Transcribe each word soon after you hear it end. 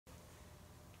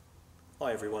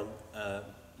Hi everyone,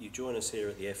 you join us here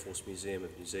at the Air Force Museum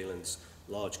of New Zealand's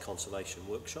large conservation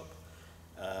workshop.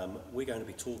 We're going to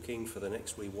be talking for the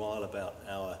next wee while about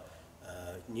our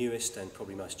newest and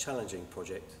probably most challenging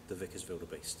project, the Vickers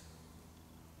Vildebeest.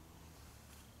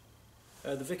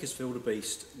 The Vickers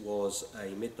Vildebeest was a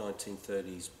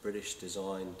mid-1930s British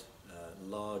designed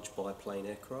large biplane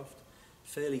aircraft,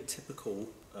 fairly typical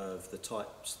of the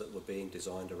types that were being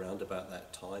designed around about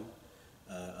that time.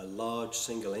 A large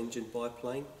single engine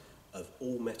biplane of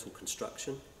all metal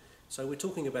construction. So we're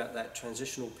talking about that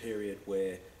transitional period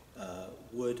where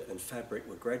wood and fabric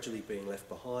were gradually being left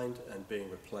behind and being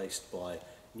replaced by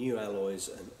new alloys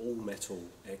and all metal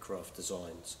aircraft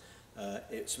designs.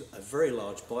 It's a very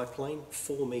large biplane,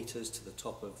 4 metres to the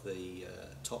top of the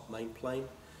top main plane,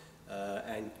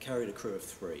 and carried a crew of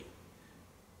 3.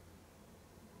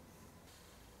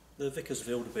 The Vickers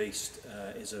Vildebeest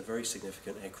is a very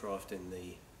significant aircraft in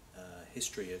the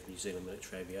history of New Zealand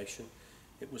military aviation.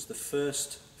 It was the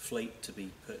first fleet to be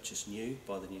purchased new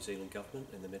by the New Zealand government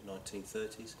in the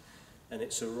mid-1930s, and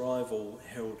its arrival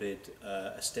heralded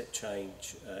a step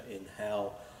change in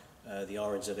how the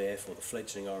RNZAF, or the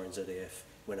fledgling RNZAF,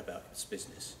 went about its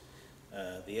business.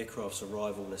 The aircraft's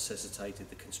arrival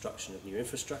necessitated the construction of new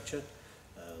infrastructure,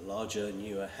 larger,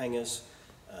 newer hangars,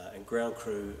 and ground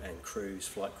crew and crews,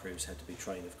 flight crews, had to be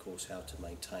trained, of course, how to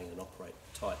maintain and operate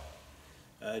the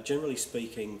type. Generally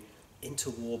speaking,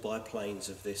 interwar biplanes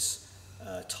of this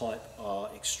type are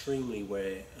extremely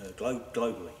rare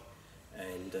globally,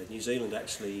 and New Zealand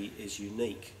actually is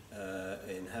unique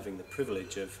in having the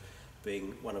privilege of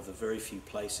being one of the very few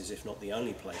places, if not the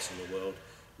only place in the world,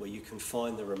 where you can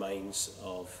find the remains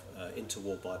of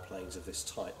interwar biplanes of this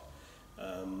type.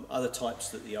 Other types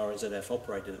that the RNZAF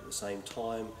operated at the same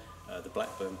time, the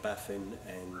Blackburn Baffin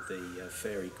and the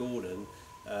Fairy Gordon,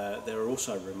 there are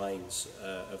also remains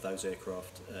of those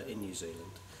aircraft in New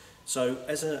Zealand. So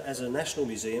as a national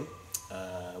museum,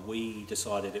 we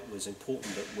decided it was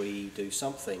important that we do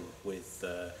something with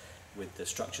the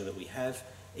structure that we have,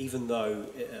 even though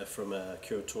from a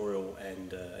curatorial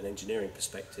and an engineering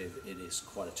perspective it is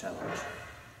quite a challenge.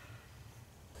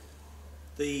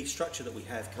 The structure that we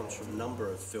have comes from a number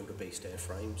of Vildebeest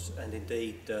airframes, and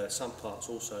indeed some parts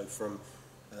also from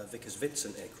Vickers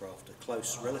Vincent aircraft, a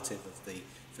close relative of the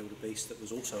Vildebeest that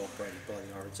was also operated by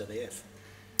the RNZAF.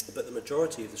 But the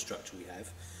majority of the structure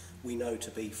we know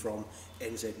to be from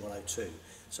NZ102,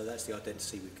 so that's the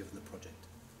identity we've given the project.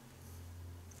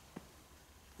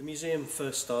 The museum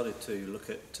first started to look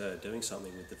at doing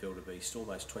something with the Vildebeest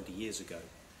almost 20 years ago.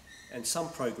 And some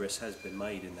progress has been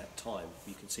made in that time.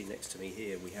 You can see next to me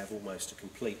here we have almost a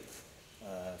complete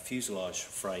fuselage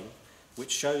frame, which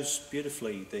shows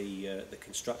beautifully the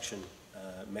construction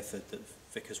method that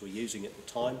Vickers were using at the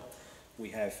time.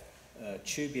 We have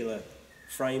tubular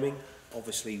framing,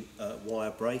 obviously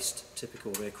wire braced,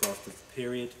 typical of aircraft of the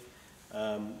period.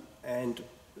 And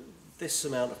this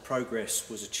amount of progress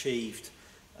was achieved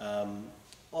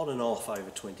on and off over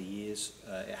 20 years.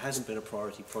 It hasn't been a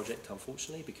priority project,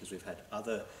 unfortunately, because we've had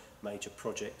other major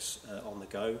projects on the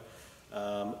go,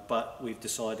 but we've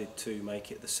decided to make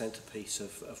it the centrepiece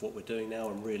of what we're doing now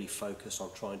and really focus on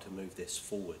trying to move this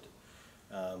forward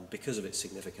because of its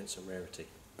significance and rarity.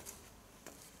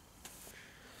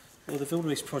 Well, the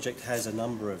Vildebeest project has a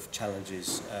number of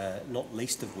challenges, not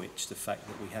least of which the fact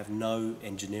that we have no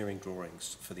engineering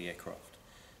drawings for the aircraft.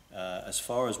 As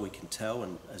far as we can tell,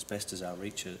 and as best as our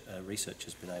research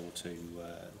has been able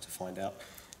to find out,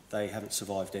 they haven't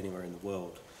survived anywhere in the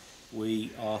world.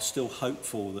 We are still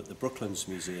hopeful that the Brooklands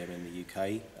Museum in the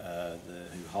UK,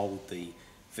 who hold the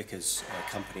Vickers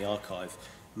Company archive,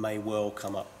 may well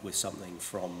come up with something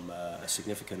from a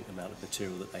significant amount of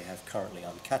material that they have currently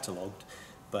uncatalogued,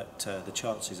 but the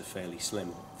chances are fairly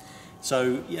slim.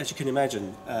 So, as you can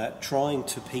imagine, trying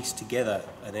to piece together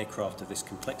an aircraft of this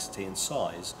complexity and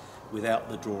size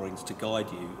without the drawings to guide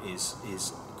you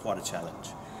is quite a challenge.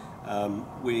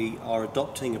 We are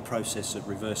adopting a process of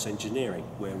reverse engineering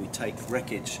where we take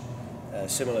wreckage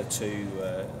similar to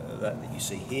that you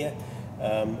see here,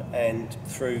 and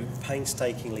through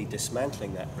painstakingly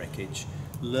dismantling that wreckage,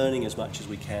 learning as much as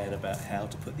we can about how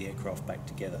to put the aircraft back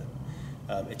together.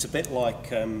 It's a bit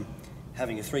like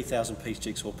having a 3,000 piece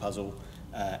jigsaw puzzle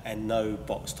and no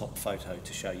box top photo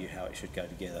to show you how it should go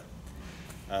together.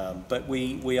 But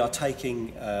we are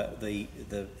taking the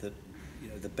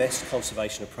best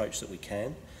conservation approach that we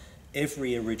can.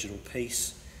 Every original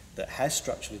piece that has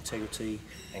structural integrity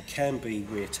and can be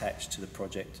reattached to the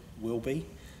project will be.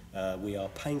 We are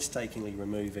painstakingly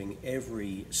removing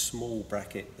every small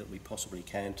bracket that we possibly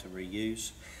can to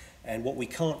reuse. And what we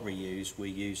can't reuse, we're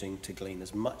using to glean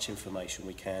as much information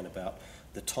we can about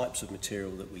the types of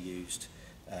material that we used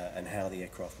and how the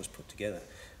aircraft was put together.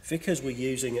 Vickers were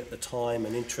using at the time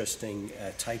an interesting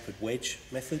tapered wedge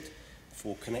method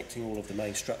for connecting all of the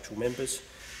main structural members,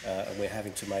 and we're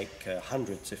having to make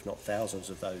hundreds, if not thousands,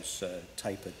 of those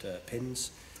tapered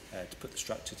pins to put the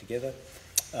structure together.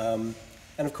 And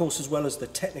of course, as well as the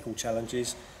technical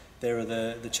challenges, there are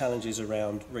the challenges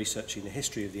around researching the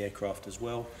history of the aircraft as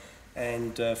well.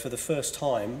 And for the first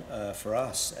time for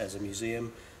us as a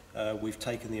museum, we've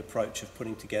taken the approach of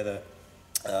putting together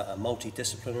a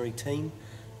multi-disciplinary team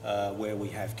where we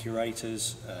have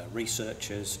curators,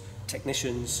 researchers,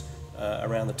 technicians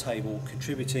around the table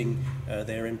contributing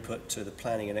their input to the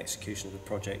planning and execution of the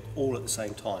project all at the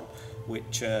same time,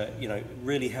 which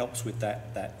really helps with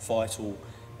that vital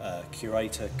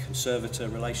curator-conservator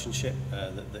relationship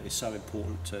that is so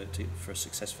important for a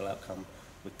successful outcome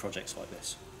with projects like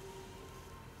this.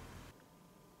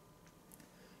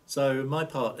 So my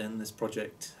part in this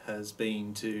project has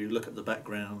been to look at the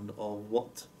background of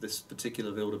what this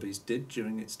particular Vildebeest did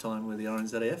during its time with the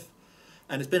RNZAF,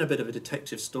 and it's been a bit of a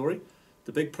detective story.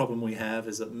 The big problem we have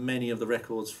is that many of the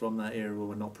records from that era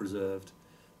were not preserved.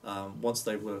 Once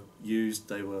they were used,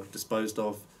 they were disposed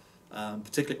of,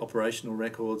 particularly operational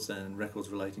records and records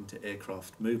relating to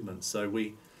aircraft movements. So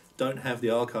we don't have the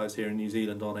archives here in New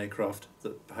Zealand on aircraft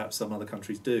that perhaps some other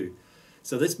countries do.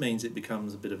 So this means it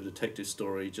becomes a bit of a detective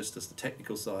story, just as the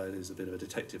technical side is a bit of a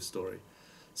detective story.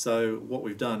 So what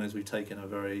we've done is we've taken a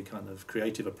very kind of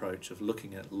creative approach of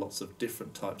looking at lots of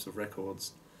different types of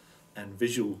records and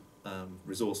visual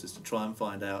resources to try and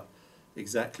find out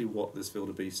exactly what this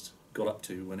Vildebeest got up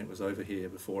to when it was over here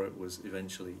before it was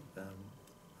eventually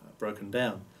broken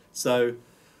down. So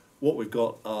what we've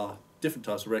got are different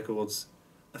types of records,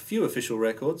 a few official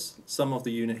records. Some of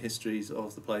the unit histories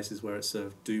of the places where it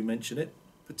served do mention it,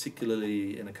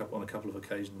 particularly on a couple of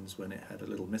occasions when it had a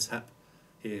little mishap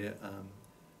here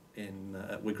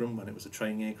at Wigram when it was a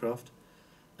training aircraft.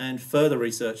 And further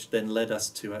research then led us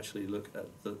to actually look at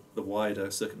the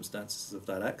wider circumstances of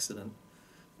that accident,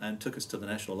 and took us to the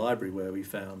National Library, where we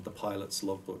found the pilot's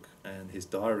logbook and his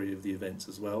diary of the events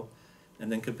as well,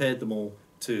 and then compared them all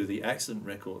to the accident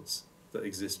records that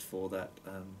exist for that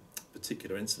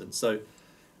particular incident. So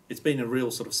it's been a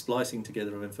real sort of splicing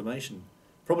together of information.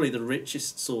 Probably the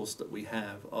richest source that we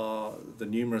have are the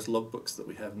numerous logbooks that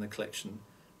we have in the collection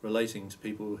relating to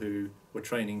people who were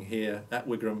training here at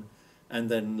Wigram and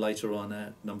then later on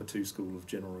at No. 2 School of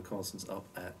General Reconnaissance up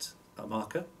at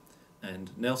Marker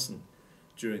and Nelson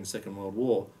during the Second World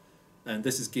War. And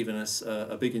this has given us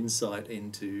a big insight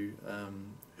into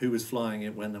who was flying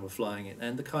it, when they were flying it,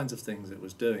 and the kinds of things it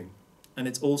was doing. And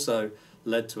it's also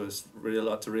led to us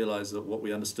to realise that what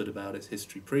we understood about its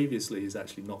history previously is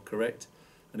actually not correct,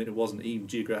 and it wasn't even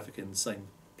geographic in the same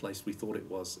place we thought it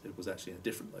was actually in a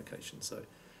different location. So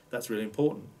that's really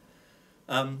important.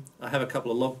 I have a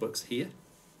couple of logbooks here.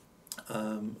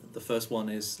 The first one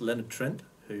is Leonard Trent,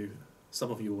 who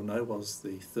some of you will know was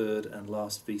the third and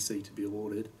last VC to be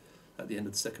awarded at the end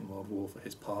of the Second World War for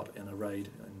his part in a raid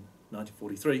in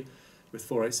 1943 with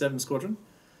 487 Squadron.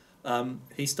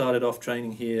 He started off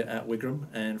training here at Wigram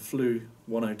and flew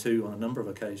 102 on a number of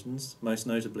occasions, most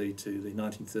notably to the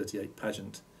 1938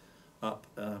 pageant up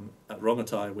at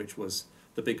Rongotai, which was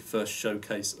the big first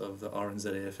showcase of the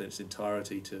RNZAF in its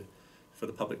entirety for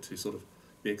the public to sort of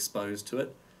be exposed to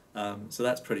it. So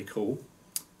that's pretty cool.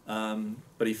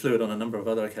 But he flew it on a number of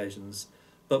other occasions.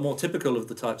 But more typical of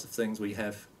the types of things we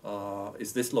have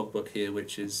is this logbook here,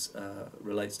 which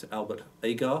relates to Albert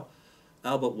Agar.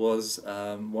 Albert was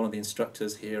one of the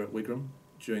instructors here at Wigram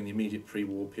during the immediate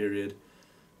pre-war period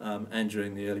and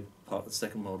during the early part of the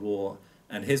Second World War.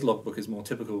 And his logbook is more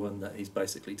typical in that he's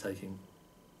basically taking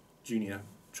junior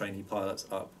trainee pilots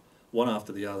up one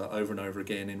after the other over and over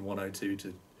again in 102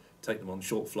 to take them on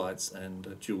short flights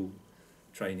and dual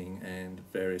training and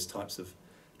various types of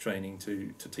training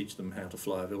to teach them how to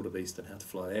fly a Vildebeest and how to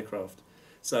fly aircraft.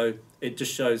 So it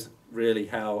just shows really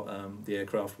how the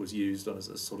aircraft was used as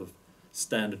a sort of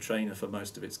standard trainer for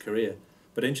most of its career.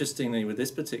 But interestingly, with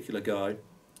this particular guy,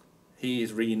 he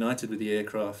is reunited with the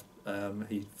aircraft.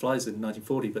 He flies in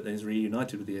 1940, but then is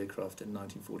reunited with the aircraft in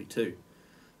 1942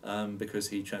 because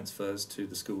he transfers to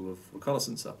the School of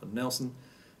Reconnaissance up in Nelson.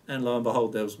 And lo and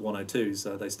behold, there was 102,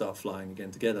 so they start flying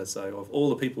again together. So of all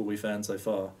the people we found so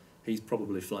far, he's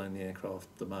probably flown the aircraft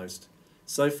the most.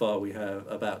 So far we have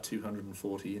about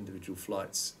 240 individual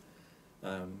flights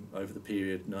over the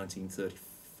period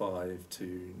 1935 to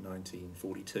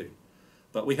 1942.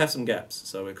 But we have some gaps,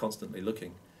 so we're constantly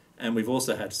looking. And we've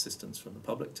also had assistance from the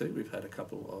public too. We've had a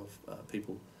couple of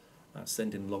people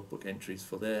send in logbook entries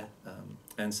for their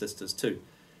ancestors too.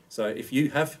 So if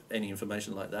you have any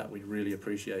information like that, we really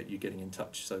appreciate you getting in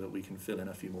touch so that we can fill in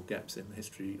a few more gaps in the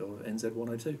history of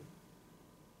NZ102.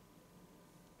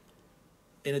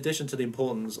 In addition to the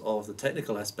importance of the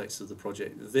technical aspects of the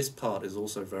project, this part is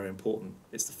also very important.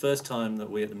 It's the first time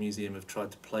that we at the museum have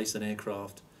tried to place an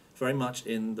aircraft very much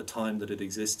in the time that it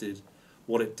existed,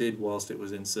 what it did whilst it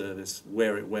was in service,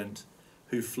 where it went,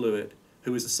 who flew it,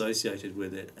 who was associated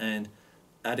with it, and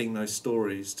adding those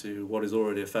stories to what is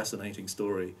already a fascinating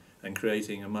story and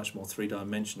creating a much more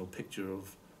three-dimensional picture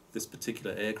of this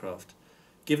particular aircraft.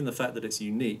 Given the fact that it's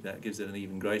unique, that gives it an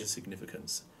even greater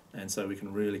significance, and so we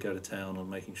can really go to town on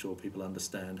making sure people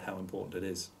understand how important it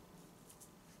is.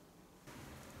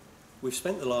 We've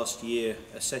spent the last year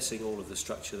assessing all of the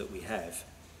structure that we have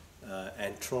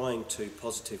and trying to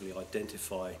positively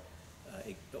identify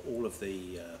all of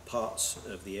the parts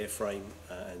of the airframe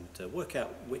and work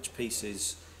out which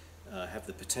pieces have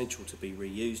the potential to be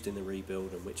reused in the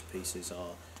rebuild and which pieces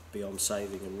are beyond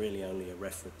saving and really only a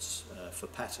reference for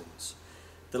patterns.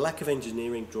 The lack of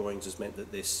engineering drawings has meant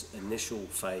that this initial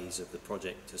phase of the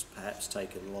project has perhaps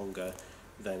taken longer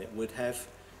than it would have,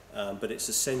 but it's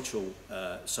essential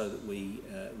so that we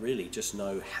really just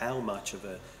know how much of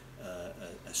a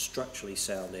structurally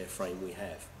sound airframe we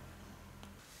have.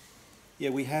 Yeah,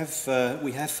 we have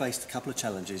faced a couple of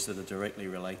challenges that are directly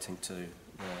relating to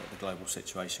the global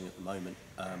situation at the moment.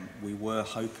 We were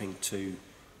hoping to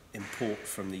import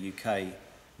from the UK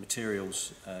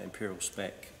materials, imperial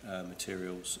spec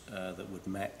materials that would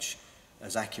match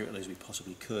as accurately as we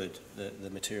possibly could the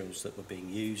materials that were being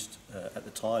used at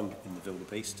the time in the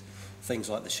Vildebeest. Things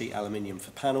like the sheet aluminium for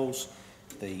panels,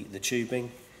 the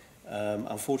tubing.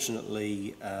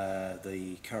 Unfortunately,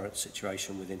 the current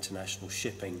situation with international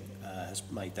shipping has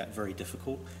made that very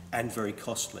difficult and very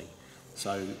costly.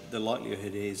 So the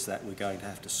likelihood is that we're going to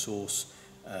have to source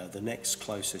the next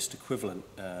closest equivalent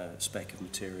spec of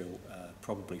material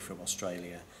probably from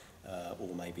Australia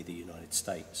or maybe the United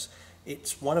States.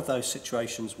 It's one of those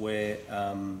situations where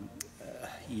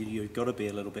you've got to be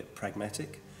a little bit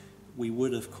pragmatic. We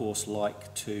would of course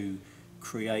like to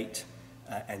create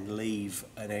and leave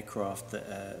an aircraft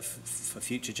that, for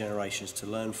future generations to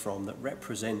learn from, that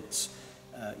represents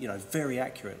very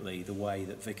accurately the way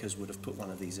that Vickers would have put one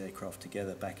of these aircraft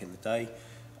together back in the day.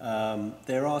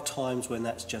 There are times when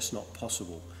that's just not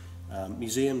possible.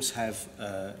 Museums have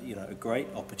a great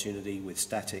opportunity with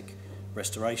static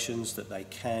restorations that they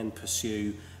can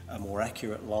pursue a more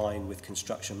accurate line with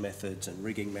construction methods and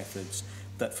rigging methods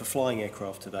that for flying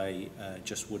aircraft today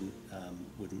just wouldn't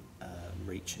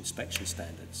reach inspection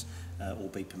standards or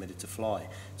be permitted to fly.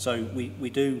 So we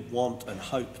do want and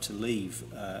hope to leave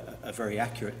a very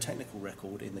accurate technical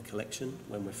record in the collection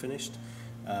when we're finished.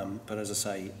 But as I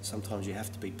say, sometimes you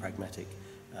have to be pragmatic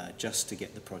just to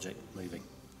get the project moving.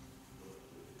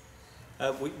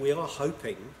 We are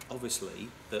hoping, obviously,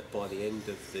 that by the end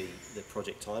of the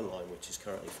project timeline, which is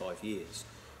currently 5 years,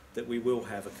 that we will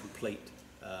have a complete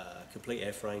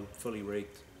airframe, fully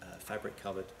rigged, fabric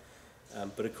covered.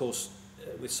 But of course,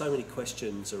 with so many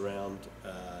questions around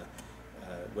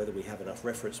whether we have enough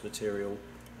reference material,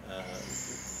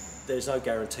 there's no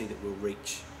guarantee that we'll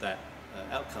reach that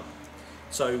outcome.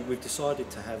 So we've decided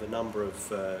to have a number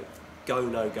of go,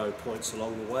 no-go points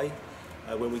along the way.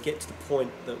 When we get to the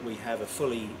point that we have a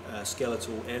fully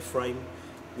skeletal airframe,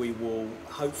 we will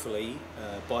hopefully,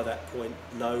 by that point,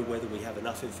 know whether we have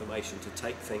enough information to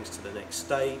take things to the next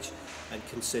stage and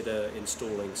consider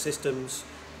installing systems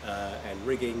and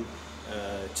rigging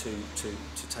to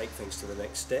take things to the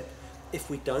next step. If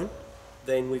we don't,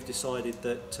 then we've decided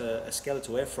that a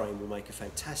skeletal airframe will make a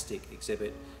fantastic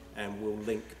exhibit and will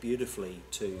link beautifully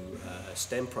to a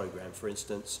STEM program, for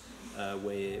instance,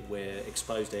 where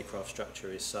exposed aircraft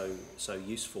structure is so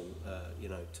useful,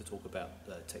 to talk about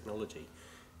technology.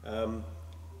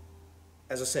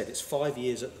 As I said, it's 5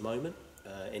 years at the moment.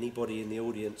 Anybody in the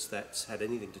audience that's had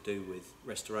anything to do with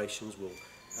restorations will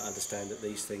understand that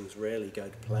these things rarely go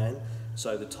to plan,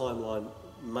 so the timeline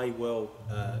may well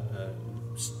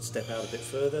step out a bit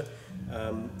further,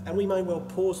 and we may well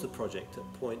pause the project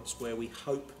at points where we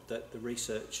hope that the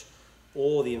research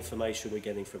or the information we're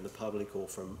getting from the public or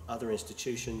from other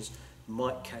institutions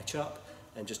might catch up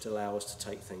and just allow us to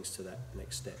take things to that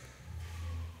next step.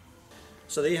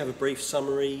 So there you have a brief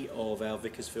summary of our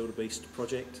Vickers Vildebeest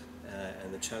project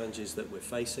and the challenges that we're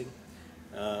facing.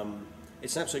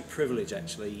 It's an absolute privilege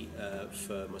actually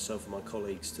for myself and my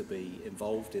colleagues to be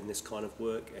involved in this kind of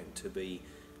work and to be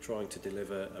trying to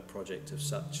deliver a project of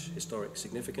such historic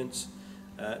significance,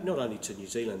 not only to New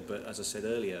Zealand, but as I said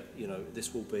earlier,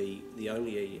 this will be the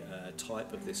only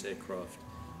type of this aircraft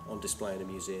on display in a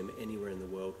museum anywhere in the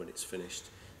world when it's finished.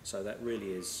 So that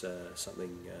really is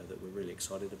something that we're really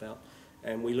excited about.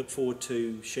 And we look forward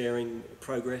to sharing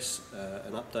progress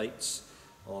and updates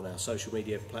on our social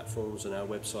media platforms and our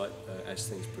website as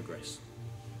things progress.